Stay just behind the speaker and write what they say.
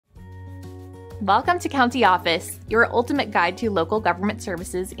Welcome to County Office, your ultimate guide to local government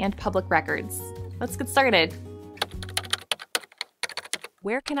services and public records. Let's get started.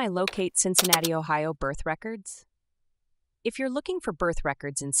 Where can I locate Cincinnati, Ohio birth records? If you're looking for birth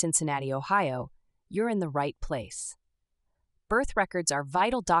records in Cincinnati, Ohio, you're in the right place. Birth records are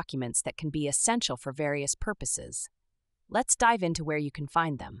vital documents that can be essential for various purposes. Let's dive into where you can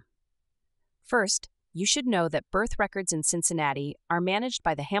find them. First, you should know that birth records in Cincinnati are managed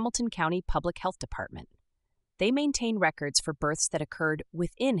by the Hamilton County Public Health Department. They maintain records for births that occurred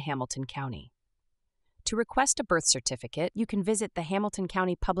within Hamilton County. To request a birth certificate, you can visit the Hamilton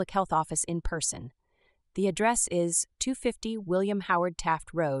County Public Health Office in person. The address is 250 William Howard Taft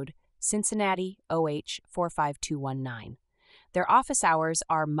Road, Cincinnati, OH 45219. Their office hours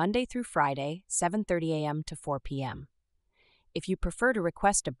are Monday through Friday, 7:30 a.m. to 4 p.m. If you prefer to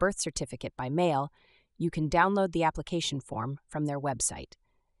request a birth certificate by mail, you can download the application form from their website.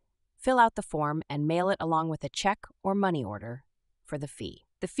 Fill out the form and mail it along with a check or money order for the fee.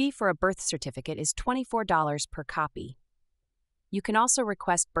 The fee for a birth certificate is $24 per copy. You can also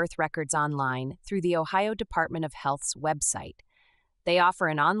request birth records online through the Ohio Department of Health's website. They offer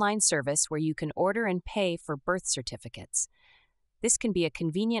an online service where you can order and pay for birth certificates. This can be a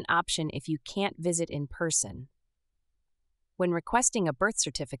convenient option if you can't visit in person. When requesting a birth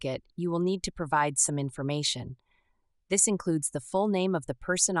certificate, you will need to provide some information. This includes the full name of the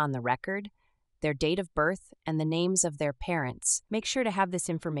person on the record, their date of birth, and the names of their parents. Make sure to have this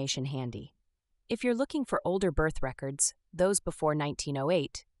information handy. If you're looking for older birth records, those before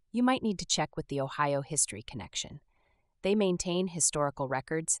 1908, you might need to check with the Ohio History Connection. They maintain historical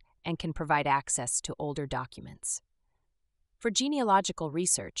records and can provide access to older documents. For genealogical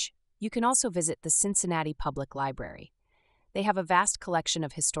research, you can also visit the Cincinnati Public Library. They have a vast collection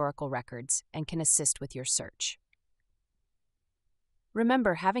of historical records and can assist with your search.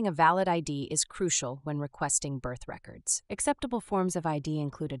 Remember, having a valid ID is crucial when requesting birth records. Acceptable forms of ID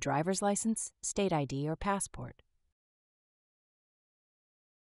include a driver's license, state ID, or passport.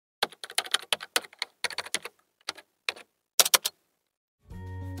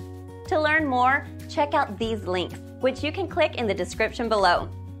 To learn more, check out these links, which you can click in the description below.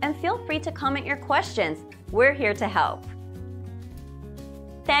 And feel free to comment your questions. We're here to help.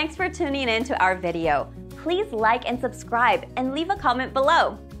 Thanks for tuning in to our video. Please like and subscribe and leave a comment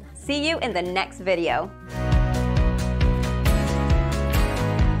below. See you in the next video.